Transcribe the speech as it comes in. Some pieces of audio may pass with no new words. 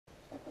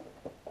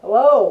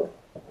Hello.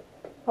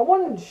 I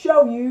wanted to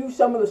show you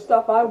some of the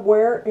stuff I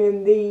wear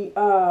in the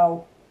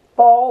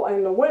fall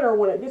and the winter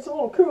when it gets a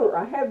little cooler.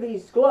 I have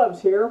these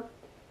gloves here.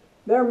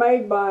 They're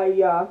made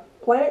by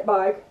Planet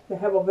Bike. They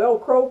have a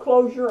Velcro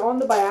closure on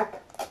the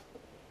back.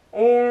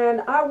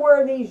 And I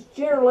wear these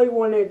generally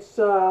when it's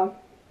not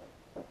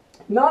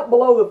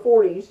below the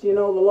 40s, you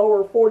know, the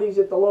lower 40s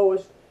at the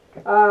lowest.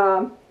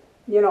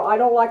 You know, I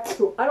don't like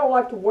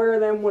to wear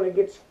them when it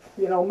gets,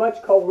 you know,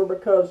 much colder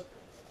because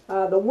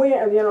the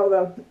wind, you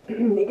know,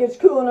 it gets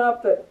cool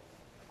enough that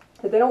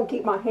they don't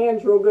keep my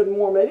hands real good and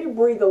warm. They do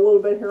breathe a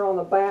little bit here on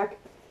the back,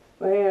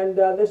 and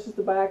this is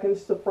the back and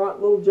this is the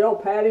front. Little gel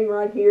padding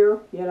right here,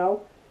 you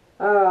know.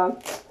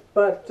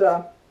 But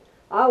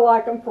I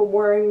like them for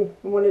wearing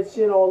when it's,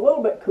 you know, a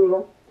little bit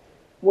cooler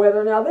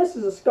weather. Now this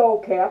is a skull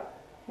cap,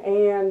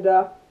 and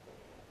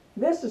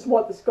this is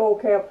what the skull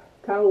cap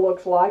kind of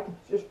looks like.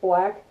 It's just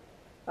black,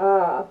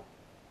 and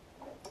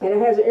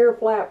it has an ear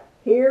flap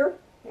here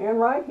and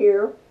right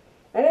here.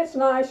 And it's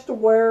nice to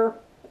wear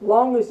as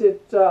long as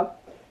it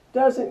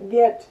doesn't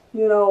get,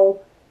 you know,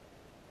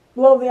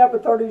 below the upper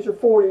 30s or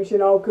 40s, you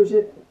know, because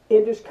it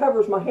just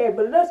covers my head.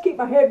 But it does keep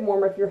my head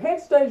warm. If your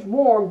head stays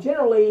warm,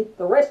 generally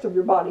the rest of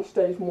your body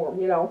stays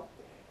warm, you know.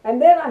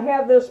 And then I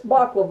have this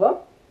baklava.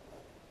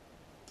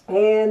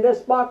 And this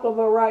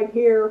baklava right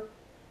here,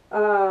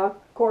 of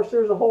course,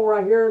 there's a hole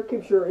right here.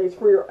 Keeps your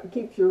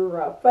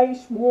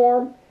face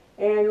warm.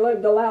 And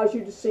it allows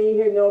you to see,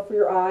 you know, for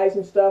your eyes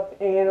and stuff,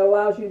 and it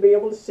allows you to be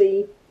able to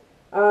see.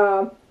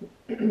 And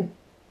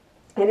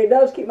it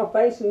does keep my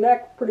face and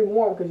neck pretty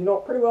warm because, you know,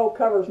 it pretty well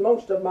covers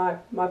most of my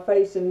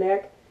face and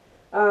neck.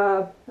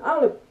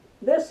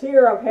 This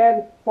here I've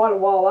had quite a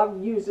while.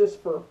 I've used this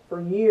for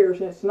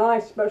years, and it's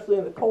nice, especially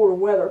in the colder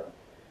weather,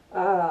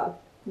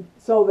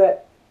 so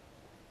that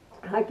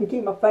I can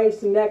keep my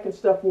face and neck and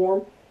stuff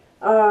warm.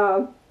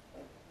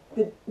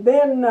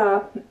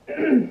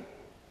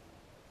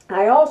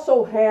 I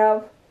also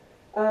have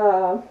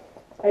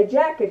a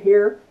jacket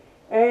here,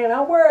 and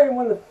I wear it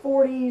in the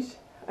 40s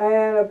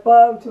and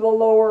above to the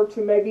lower to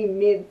maybe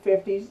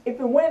mid-50s. If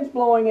the wind's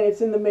blowing and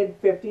it's in the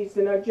mid-50s,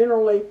 then I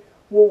generally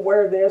will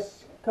wear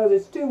this because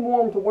it's too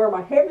warm to wear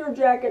my heavier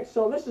jacket,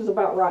 so this is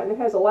about right. And it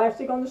has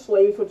elastic on the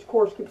sleeves, which of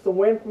course keeps the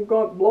wind from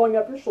blowing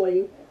up your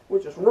sleeve,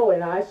 which is really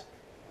nice.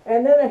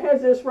 And then it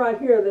has this right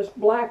here, this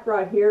black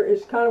right here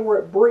is kind of where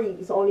it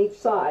breathes on each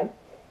side.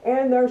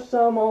 And there's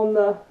some on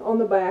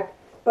the back.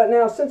 But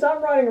now, since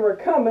I'm riding a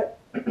recumbent,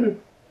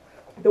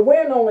 the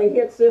wind only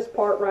hits this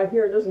part right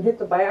here. It doesn't hit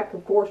the back,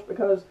 of course,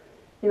 because,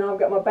 you know, I've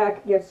got my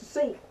back against the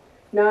seat.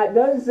 Now, it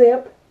does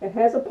zip. It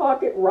has a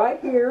pocket right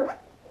here.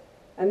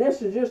 And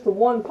this is just the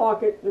one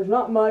pocket. There's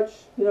not much.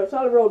 You know, it's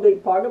not a real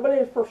deep pocket, but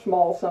it is for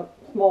small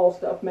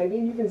stuff, maybe.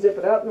 You can zip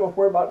it up. You don't have to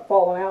worry about it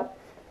falling out.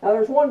 Now,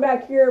 there's one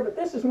back here, but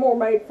this is more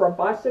made for a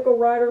bicycle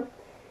rider.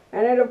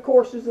 And it, of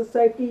course, is a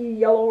safety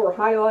yellow or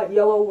highlight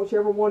yellow,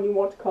 whichever one you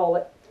want to call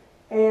it.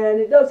 And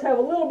it does have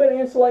a little bit of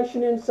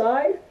insulation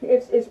inside.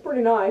 It's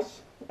pretty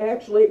nice.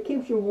 Actually, it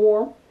keeps you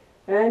warm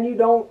and you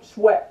don't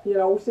sweat, you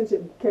know, since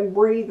it can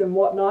breathe and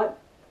whatnot.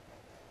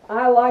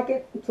 I like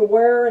it to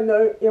wear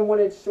when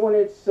it's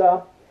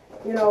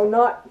you know,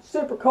 not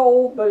super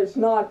cold, but it's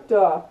not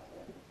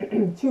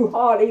too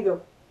hot either.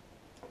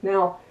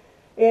 Now,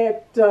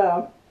 it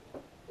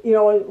you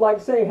know, like I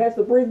say, it has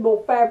the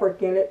breathable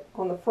fabric in it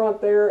on the front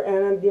there,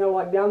 and, you know,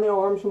 like down the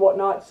arms and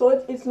whatnot. So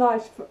it's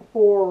nice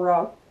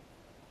for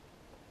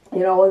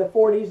you know, in the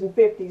 40s and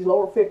 50s,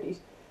 lower 50s.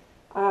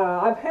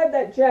 I've had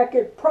that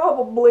jacket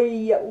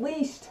probably at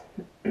least,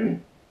 I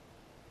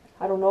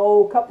don't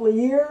know, a couple of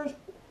years.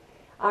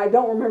 I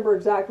don't remember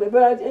exactly,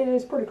 but it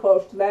is pretty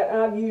close to that, and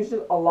I've used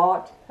it a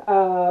lot.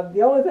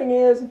 The only thing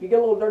is, if you get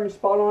a little dirty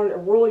spot on it, it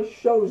really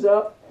shows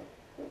up.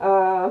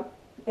 And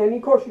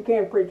of course you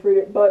can pre-treat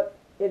it, but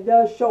it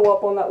does show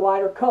up on that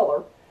lighter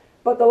color.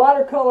 But the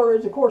lighter color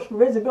is, of course, for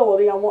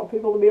visibility. I want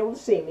people to be able to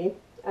see me.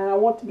 And I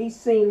want to be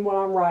seen when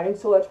I'm riding,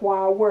 so that's why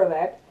I wear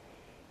that.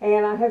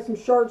 And I have some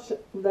shirts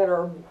that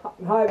are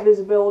high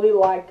visibility,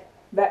 like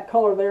that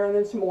color there, and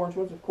then some orange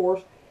ones, of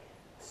course.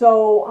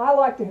 So I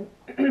like to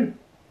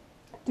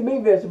to be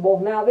visible.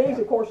 Now these,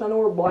 of course, I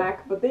know are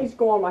black, but these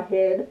go on my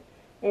head,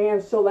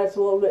 and so that's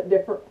a little bit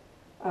different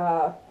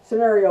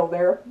scenario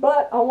there.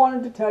 But I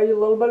wanted to tell you a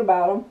little bit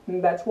about them,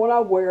 and that's what I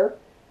wear.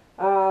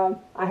 I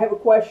have a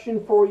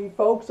question for you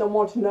folks. I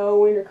want to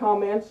know in your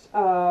comments.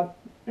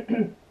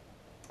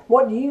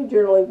 What do you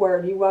generally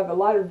wear? Do you have a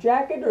lighter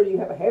jacket, or do you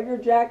have a heavier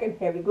jacket,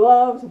 heavy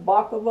gloves, a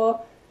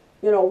baklava?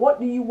 You know, what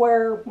do you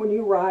wear when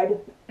you ride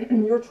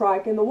your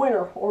trike in the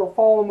winter or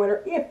fall and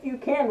winter, if you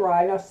can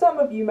ride? Now, some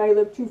of you may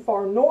live too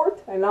far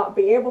north and not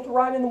be able to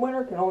ride in the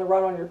winter, can only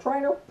ride on your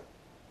trainer,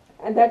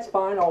 and that's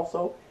fine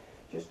also.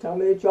 Just tell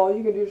me that all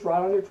you can do is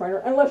ride on your trainer,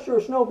 unless you're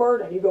a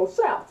snowbird and you go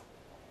south.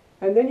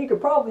 And then you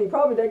could probably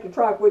take your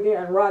trike with you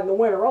and ride in the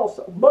winter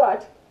also.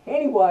 But,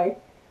 anyway,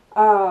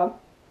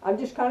 I'm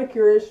just kind of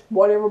curious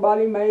what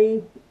everybody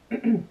may,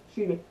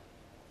 excuse me,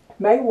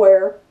 may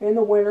wear in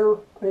the winter,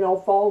 you know,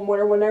 fall and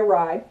winter when they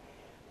ride.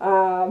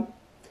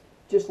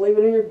 just leave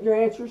it in your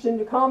answers in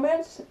the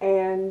comments,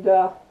 and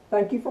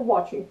thank you for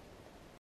watching.